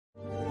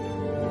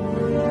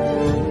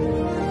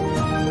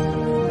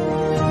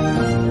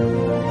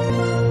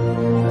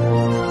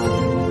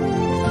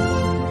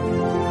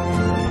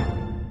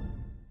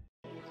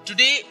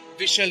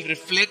shall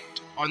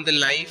reflect on the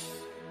life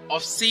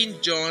of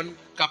St John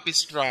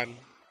Capistrano.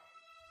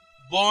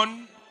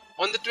 Born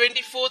on the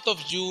 24th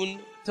of June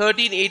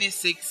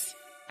 1386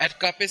 at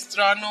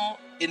Capistrano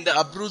in the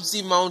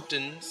Abruzzi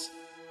Mountains,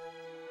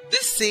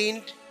 this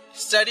saint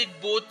studied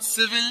both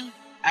civil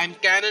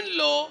and canon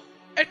law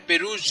at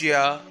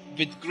Perugia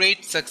with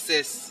great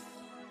success,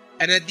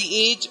 and at the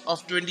age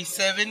of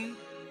 27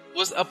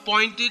 was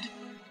appointed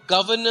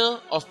governor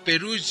of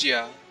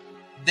Perugia,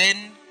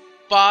 then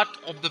part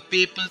of the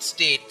Papal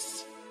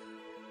States.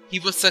 He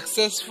was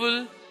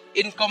successful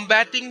in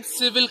combating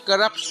civil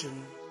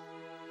corruption,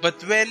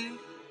 but when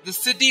the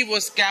city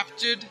was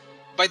captured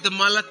by the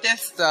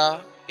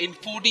Malatesta in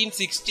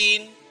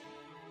 1416,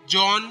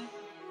 John,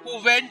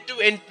 who went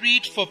to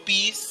entreat for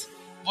peace,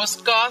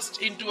 was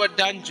cast into a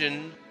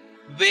dungeon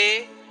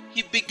where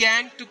he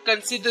began to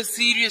consider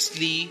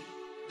seriously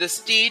the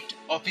state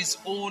of his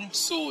own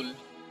soul.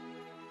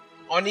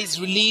 On his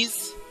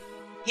release,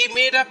 he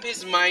made up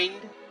his mind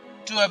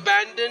to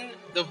abandon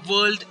the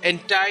world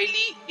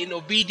entirely in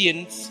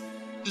obedience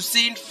to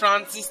Saint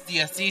Francis de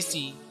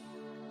Assisi,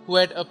 who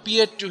had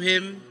appeared to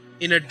him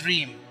in a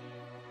dream.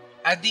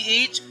 At the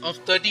age of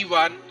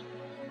 31,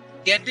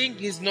 getting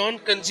his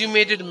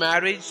non-consummated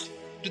marriage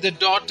to the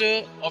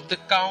daughter of the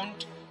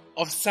Count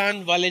of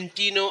San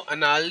Valentino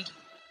annulled,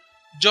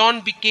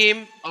 John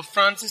became a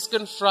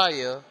Franciscan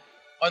friar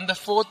on the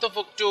 4th of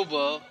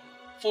October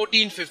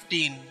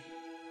 1415.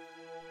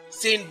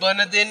 Saint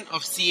Bernardine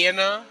of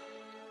Siena,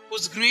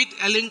 whose great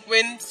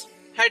eloquence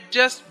had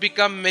just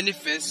become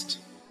manifest,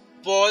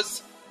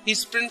 was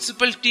his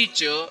principal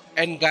teacher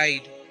and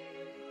guide,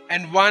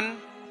 and one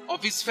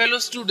of his fellow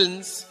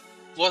students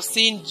was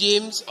Saint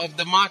James of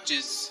the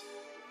Marches,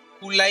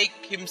 who,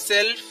 like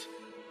himself,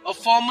 a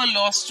former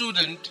law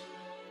student,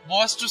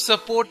 was to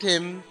support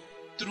him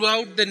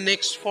throughout the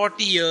next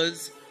 40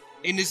 years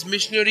in his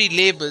missionary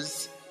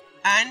labors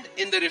and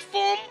in the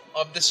reform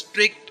of the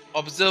strict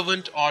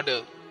observant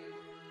order.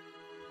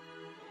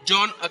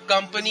 John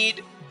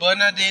accompanied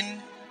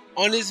Bernardine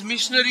on his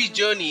missionary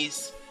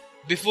journeys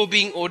before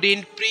being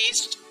ordained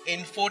priest in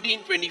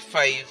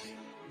 1425,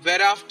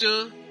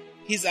 whereafter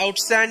his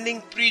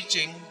outstanding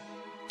preaching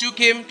took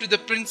him to the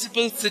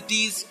principal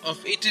cities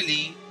of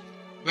Italy,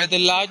 where the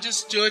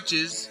largest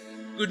churches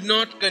could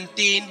not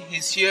contain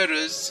his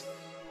hearers,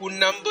 who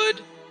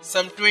numbered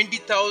some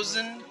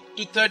 20,000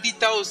 to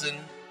 30,000,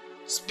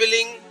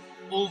 spilling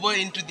over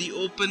into the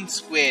open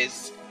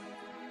squares.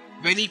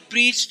 When he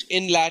preached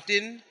in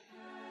Latin,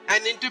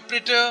 an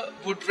interpreter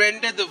would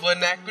render the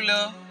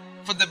vernacular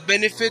for the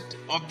benefit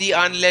of the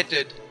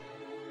unlettered.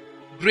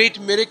 Great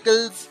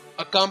miracles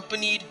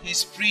accompanied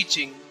his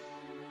preaching,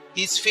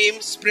 his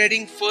fame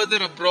spreading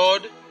further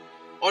abroad,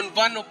 on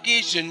one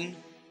occasion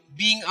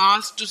being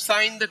asked to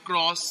sign the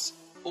cross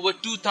over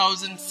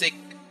 2,000 sick.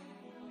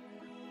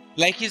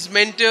 Like his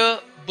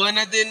mentor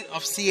Bernardine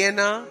of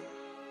Siena,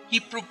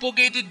 he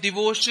propagated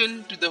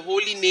devotion to the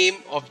holy name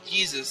of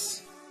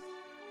Jesus.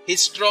 His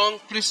strong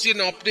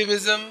Christian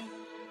optimism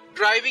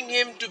driving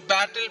him to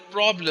battle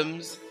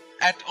problems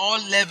at all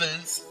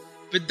levels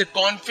with the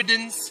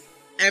confidence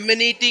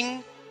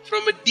emanating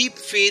from a deep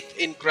faith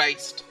in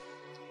Christ.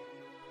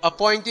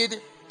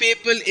 Appointed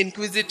Papal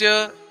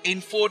Inquisitor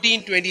in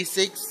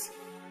 1426,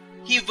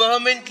 he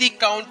vehemently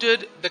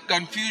countered the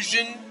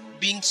confusion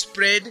being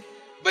spread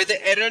by the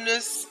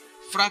erroneous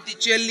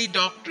Fraticelli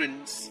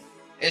doctrines,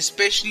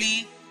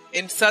 especially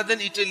in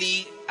southern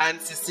Italy and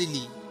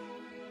Sicily.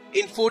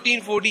 In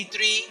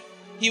 1443,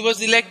 he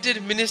was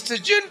elected Minister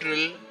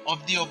General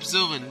of the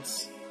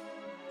Observance,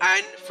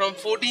 and from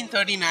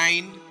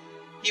 1439,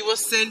 he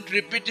was sent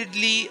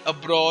repeatedly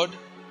abroad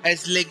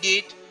as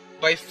legate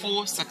by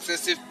 4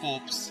 successive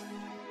popes.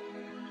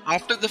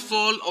 After the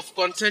fall of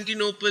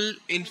Constantinople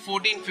in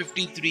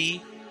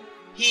 1453,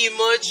 he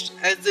emerged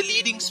as the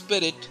leading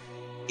spirit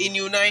in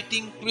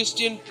uniting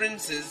Christian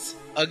princes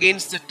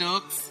against the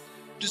Turks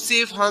to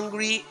save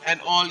Hungary and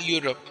all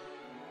Europe.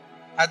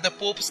 At the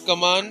Pope's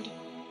command,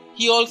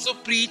 he also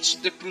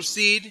preached the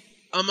crusade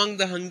among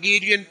the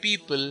Hungarian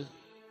people,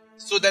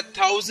 so that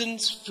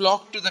thousands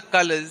flocked to the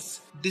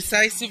colours,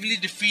 decisively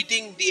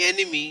defeating the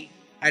enemy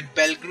at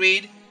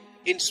Belgrade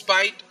in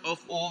spite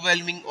of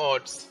overwhelming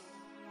odds.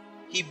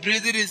 He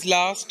breathed his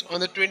last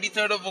on the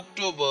 23rd of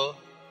October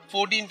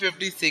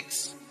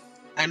 1456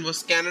 and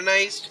was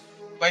canonized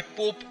by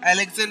Pope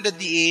Alexander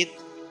VIII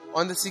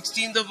on the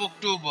 16th of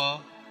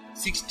October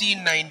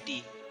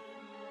 1690.